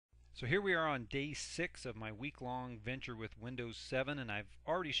So here we are on day 6 of my week-long venture with Windows 7, and I've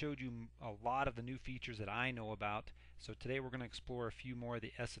already showed you a lot of the new features that I know about. So today we're going to explore a few more of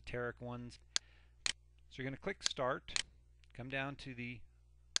the esoteric ones. So you're going to click Start, come down to the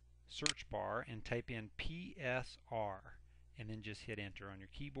search bar and type in PSR, and then just hit Enter on your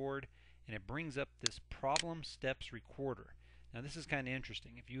keyboard, and it brings up this Problem Steps Recorder. Now this is kind of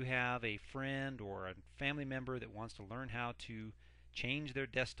interesting. If you have a friend or a family member that wants to learn how to change their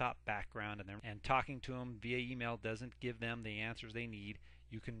desktop background and talking to them via email doesn't give them the answers they need,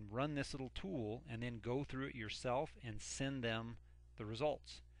 you can run this little tool and then go through it yourself and send them the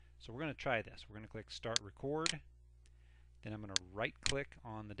results. So we're going to try this. We're going to click Start Record. Then I'm going to right click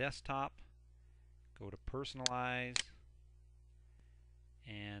on the desktop, go to Personalize,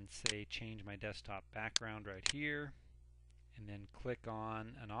 and say change my desktop background right here, and then click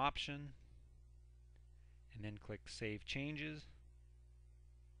on an option, and then click Save Changes.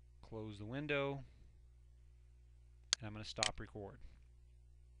 Close the window, and I'm going to stop record.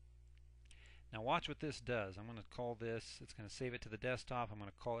 Now watch what this does. I'm going to call this, it's going to save it to the desktop. I'm going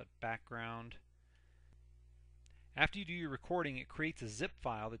to call it background. After you do your recording, it creates a zip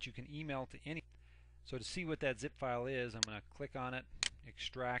file that you can email to any. So to see what that zip file is, I'm going to click on it,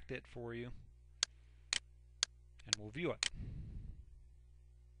 extract it for you, and we'll view it.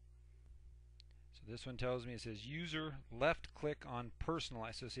 This one tells me, it says user left click on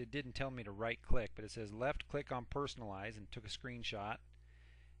personalize. So it didn't tell me to right click, but it says left click on personalize, and took a screenshot.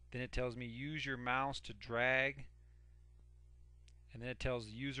 Then it tells me use your mouse to drag, and then it tells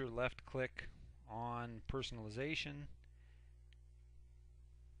the user left click on personalization,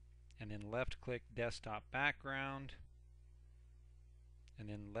 and then left click desktop background, and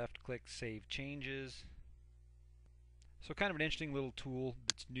then left click save changes. So kind of an interesting little tool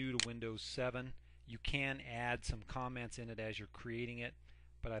that's new to Windows 7. You can add some comments in it as you're creating it,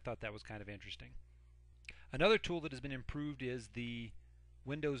 but I thought that was kind of interesting. Another tool that has been improved is the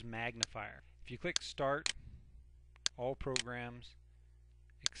Windows Magnifier. If you click Start, All Programs,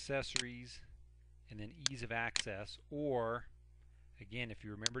 Accessories, and then Ease of Access, or again, if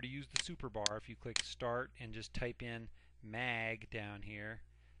you remember to use the super bar, if you click Start and just type in Mag down here,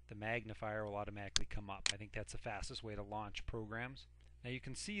 the magnifier will automatically come up. I think that's the fastest way to launch programs. Now you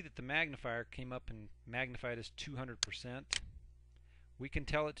can see that the magnifier came up and magnified as 200%. We can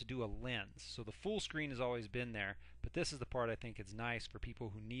tell it to do a lens. So the full screen has always been there, but this is the part I think is nice for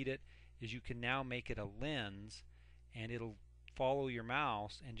people who need it, is you can now make it a lens, and it'll follow your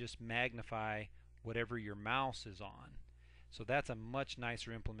mouse and just magnify whatever your mouse is on. So that's a much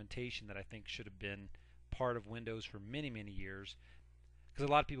nicer implementation that I think should have been part of Windows for many, many years, because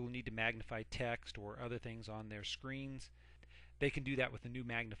a lot of people who need to magnify text or other things on their screens, they can do that with the new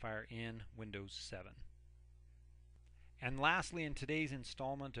magnifier in Windows 7. And lastly, in today's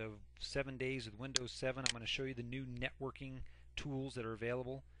installment of 7 Days with Windows 7, I'm going to show you the new networking tools that are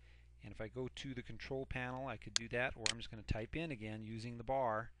available. And if I go to the control panel, I could do that, or I'm just going to type in again using the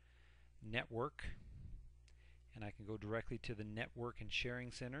bar, network, and I can go directly to the Network and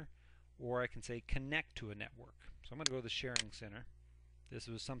Sharing Center, or I can say connect to a network. So I'm going to go to the Sharing Center. This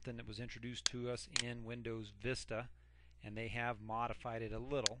was something that was introduced to us in Windows Vista, and they have modified it a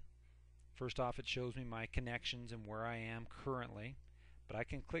little. First off, it shows me my connections and where I am currently, but I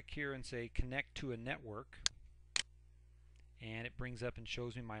can click here and say connect to a network, and it brings up and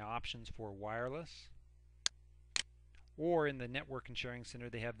shows me my options for wireless. Or in the Network and Sharing Center,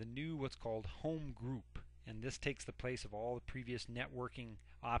 they have the new what's called Home Group, and this takes the place of all the previous networking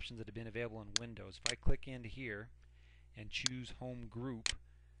options that have been available in Windows. If I click into here and choose Home Group,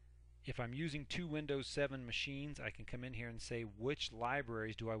 if I'm using 2 Windows 7 machines, I can come in here and say which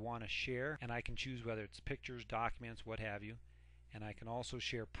libraries do I want to share, and I can choose whether it's pictures, documents, what have you. And I can also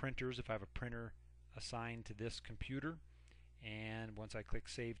share printers if I have a printer assigned to this computer. And once I click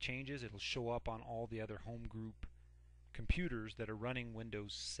Save Changes, it'll show up on all the other home group computers that are running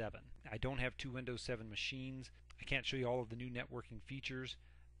Windows 7. I don't have 2 Windows 7 machines. I can't show you all of the new networking features,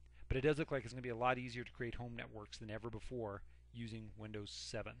 but it does look like it's going to be a lot easier to create home networks than ever before using Windows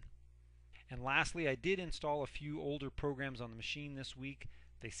 7. And lastly, I did install a few older programs on the machine this week.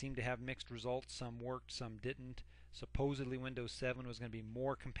 They seem to have mixed results. Some worked, some didn't. Supposedly Windows 7 was going to be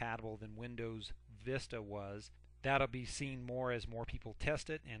more compatible than Windows Vista was. That'll be seen more as more people test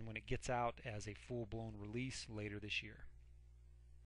it and when it gets out as a full-blown release later this year.